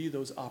give you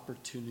those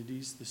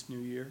opportunities this new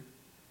year?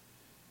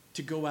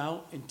 To go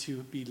out and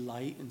to be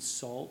light and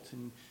salt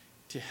and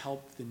to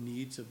help the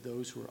needs of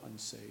those who are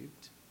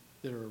unsaved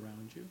that are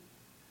around you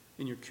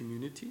in your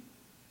community?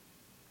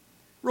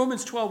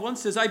 Romans 12:1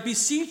 says, I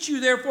beseech you,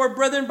 therefore,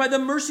 brethren, by the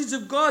mercies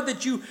of God,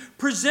 that you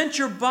present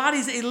your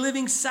bodies a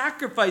living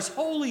sacrifice,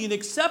 holy and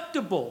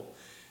acceptable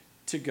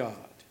to God,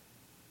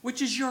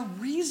 which is your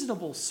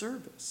reasonable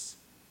service.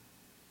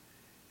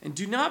 And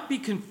do not be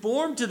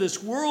conformed to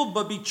this world,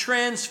 but be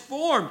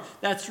transformed.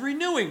 That's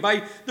renewing,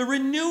 by the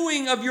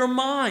renewing of your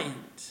mind,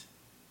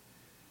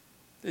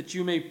 that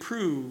you may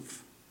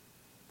prove,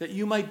 that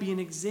you might be an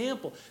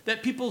example,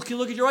 that people can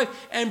look at your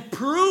life and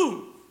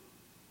prove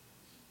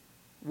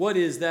what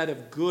is that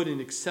of good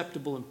and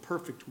acceptable and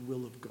perfect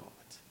will of God.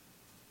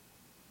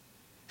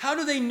 How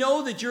do they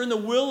know that you're in the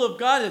will of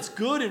God that's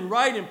good and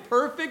right and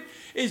perfect?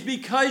 Is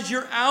because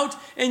you're out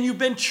and you've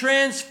been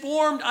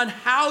transformed on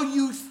how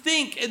you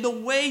think and the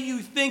way you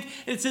think.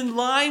 It's in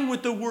line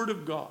with the Word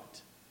of God.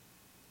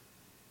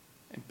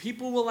 And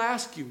people will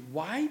ask you,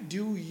 why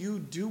do you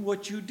do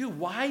what you do?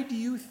 Why do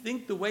you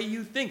think the way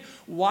you think?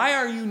 Why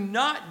are you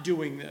not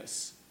doing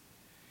this?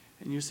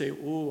 And you say,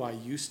 oh, I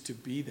used to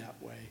be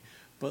that way.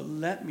 But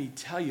let me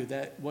tell you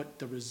that what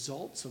the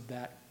results of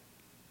that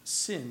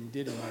sin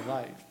did in my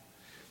life.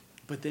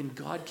 But then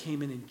God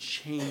came in and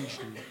changed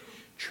me,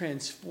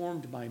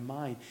 transformed my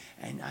mind,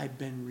 and I've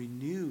been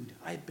renewed.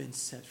 I've been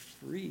set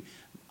free.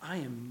 I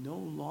am no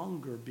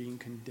longer being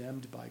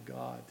condemned by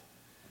God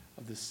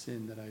of the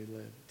sin that I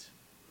lived.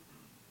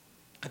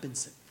 I've been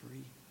set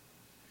free.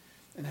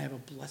 And I have a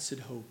blessed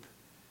hope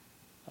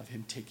of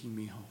him taking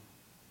me home.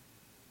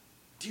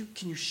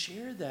 Can you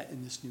share that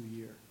in this new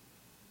year?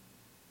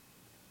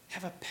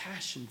 Have a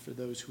passion for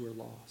those who are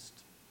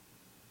lost.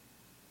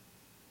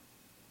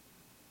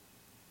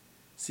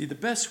 See, the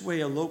best way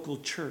a local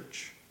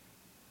church,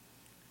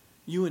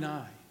 you and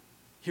I,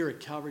 here at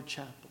Calvary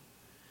Chapel,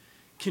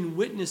 can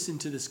witness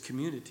into this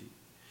community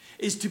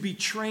is to be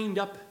trained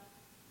up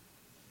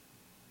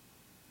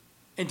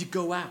and to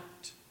go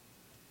out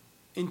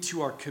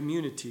into our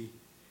community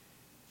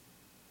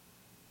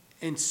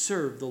and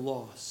serve the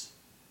lost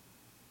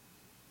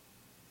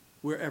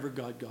wherever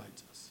God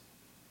guides us.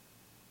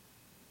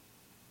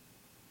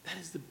 That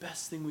is the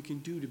best thing we can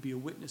do to be a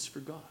witness for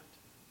God.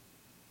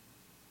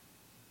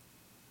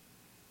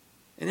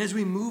 And as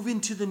we move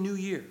into the new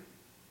year,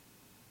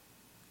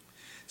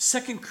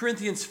 2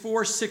 Corinthians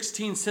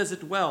 4:16 says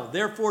it well.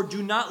 Therefore,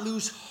 do not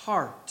lose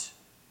heart.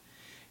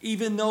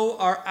 Even though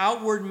our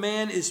outward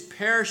man is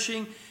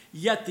perishing,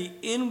 yet the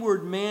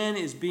inward man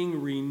is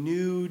being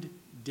renewed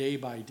day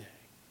by day.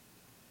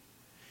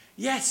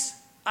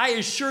 Yes, I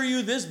assure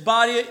you this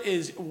body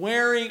is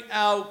wearing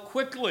out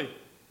quickly.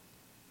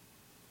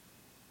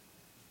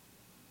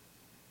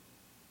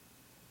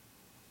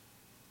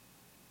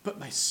 But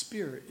my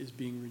spirit is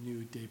being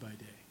renewed day by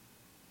day.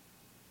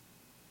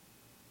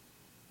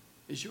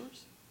 Is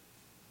yours?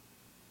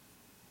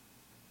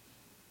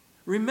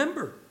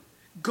 Remember,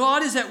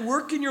 God is at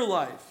work in your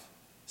life.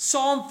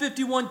 Psalm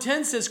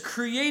 51:10 says,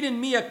 create in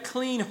me a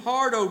clean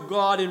heart, O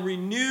God, and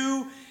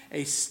renew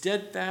a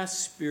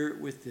steadfast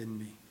spirit within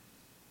me.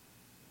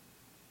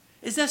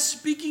 Is that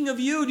speaking of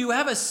you? Do you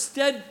have a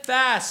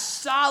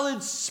steadfast,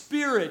 solid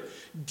spirit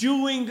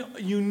doing,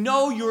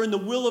 you're in the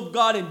will of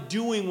God and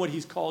doing what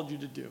he's called you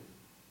to do?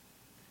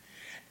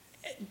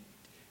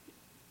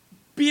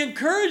 Be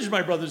encouraged,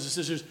 my brothers and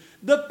sisters.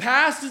 The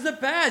past is the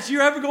past.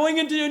 You're ever going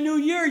into a new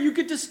year. You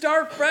get to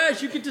start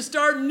fresh. You get to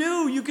start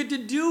new. You get to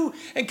do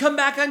and come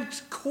back on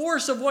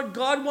course of what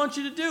God wants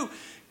you to do.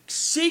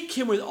 Seek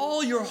him with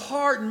all your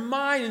heart and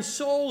mind and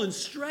soul and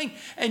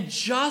strength, and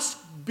just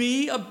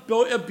be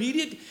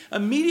obedient,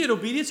 immediate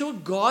obedience to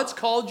what God's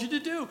called you to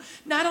do.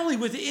 Not only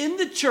within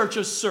the church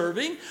of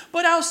serving,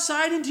 but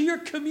outside into your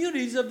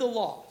communities of the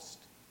lost.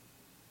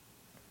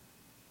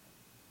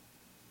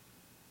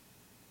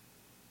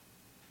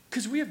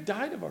 Because we have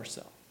died of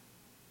ourselves.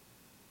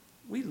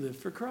 We live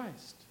for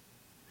Christ.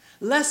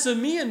 Less of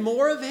me and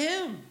more of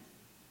him.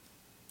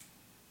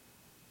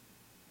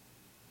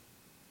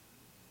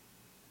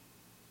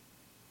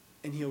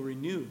 And he'll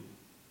renew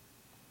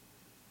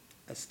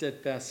a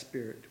steadfast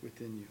spirit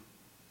within you.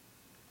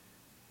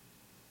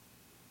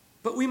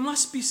 But we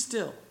must be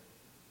still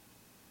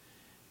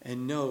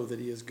and know that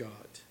he is God,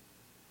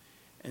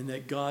 and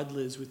that God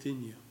lives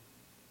within you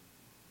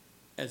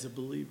as a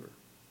believer.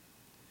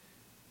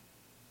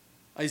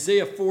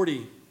 Isaiah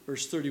 40,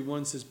 verse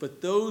 31 says,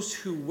 "But those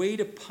who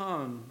wait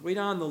on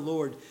the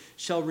Lord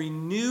shall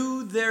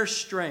renew their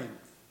strength.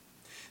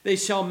 They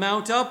shall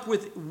mount up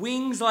with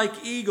wings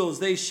like eagles.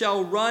 They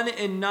shall run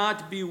and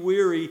not be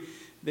weary.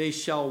 They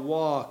shall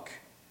walk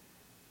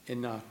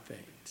and not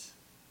faint."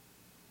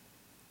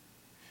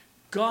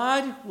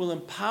 God will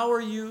empower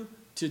you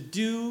to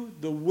do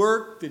the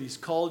work that he's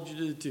called you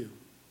to do.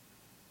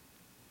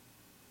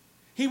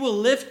 He will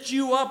lift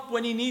you up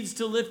when he needs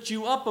to lift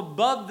you up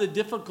above the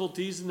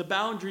difficulties and the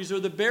boundaries or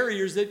the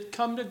barriers that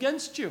come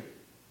against you.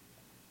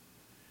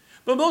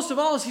 But most of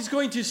all, he's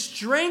going to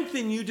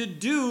strengthen you to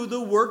do the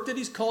work that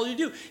he's called you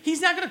to do. He's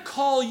not going to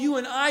call you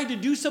and I to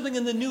do something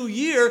in the new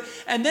year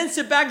and then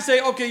sit back and say,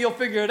 okay, you'll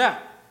figure it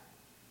out.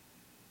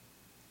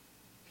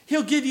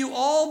 He'll give you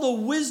all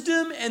the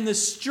wisdom and the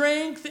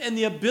strength and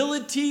the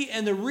ability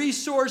and the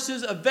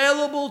resources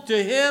available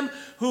to him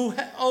who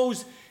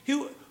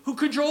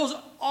controls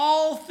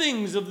all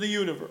things of the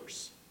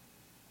universe.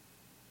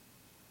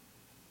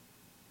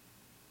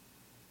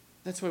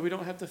 That's why we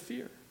don't have to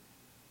fear.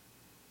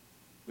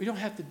 We don't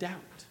have to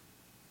doubt,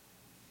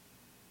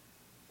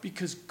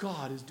 because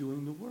God is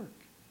doing the work.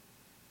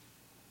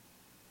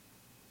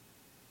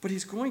 But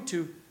he's going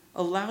to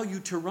allow you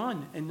to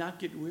run and not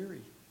get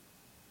weary.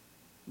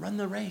 Run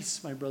the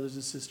race, my brothers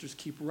and sisters.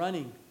 Keep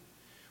running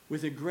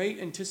with a great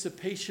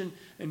anticipation,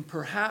 and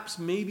perhaps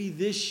maybe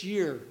this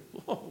year,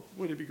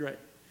 wouldn't it be great,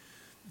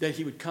 that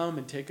he would come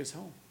and take us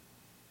home.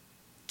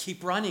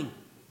 Keep running.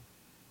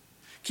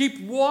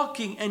 Keep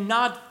walking and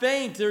not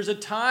faint. There's a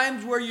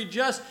times where you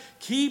just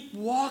keep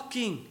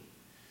walking.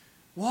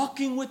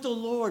 Walking with the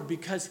Lord,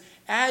 because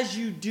as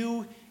you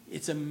do,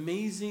 it's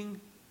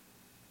amazing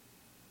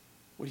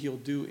what he'll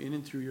do in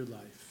and through your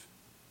life.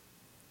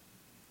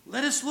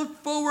 Let us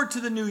look forward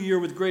to the new year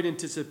with great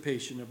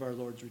anticipation of our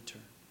Lord's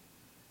return.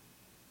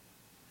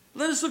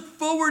 Let us look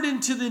forward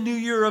into the new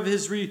year of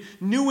his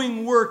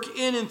renewing work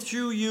in and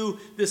through you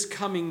this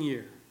coming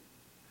year.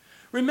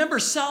 Remember,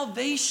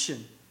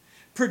 salvation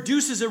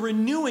produces a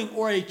renewing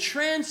or a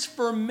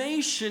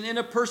transformation in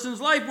a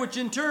person's life, which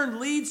in turn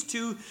leads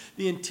to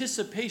the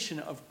anticipation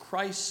of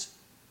Christ's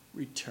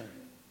return.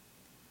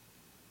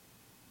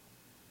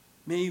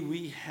 May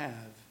we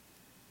have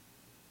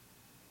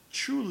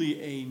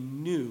truly a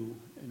new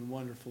and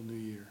wonderful new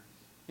year.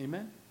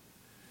 Amen.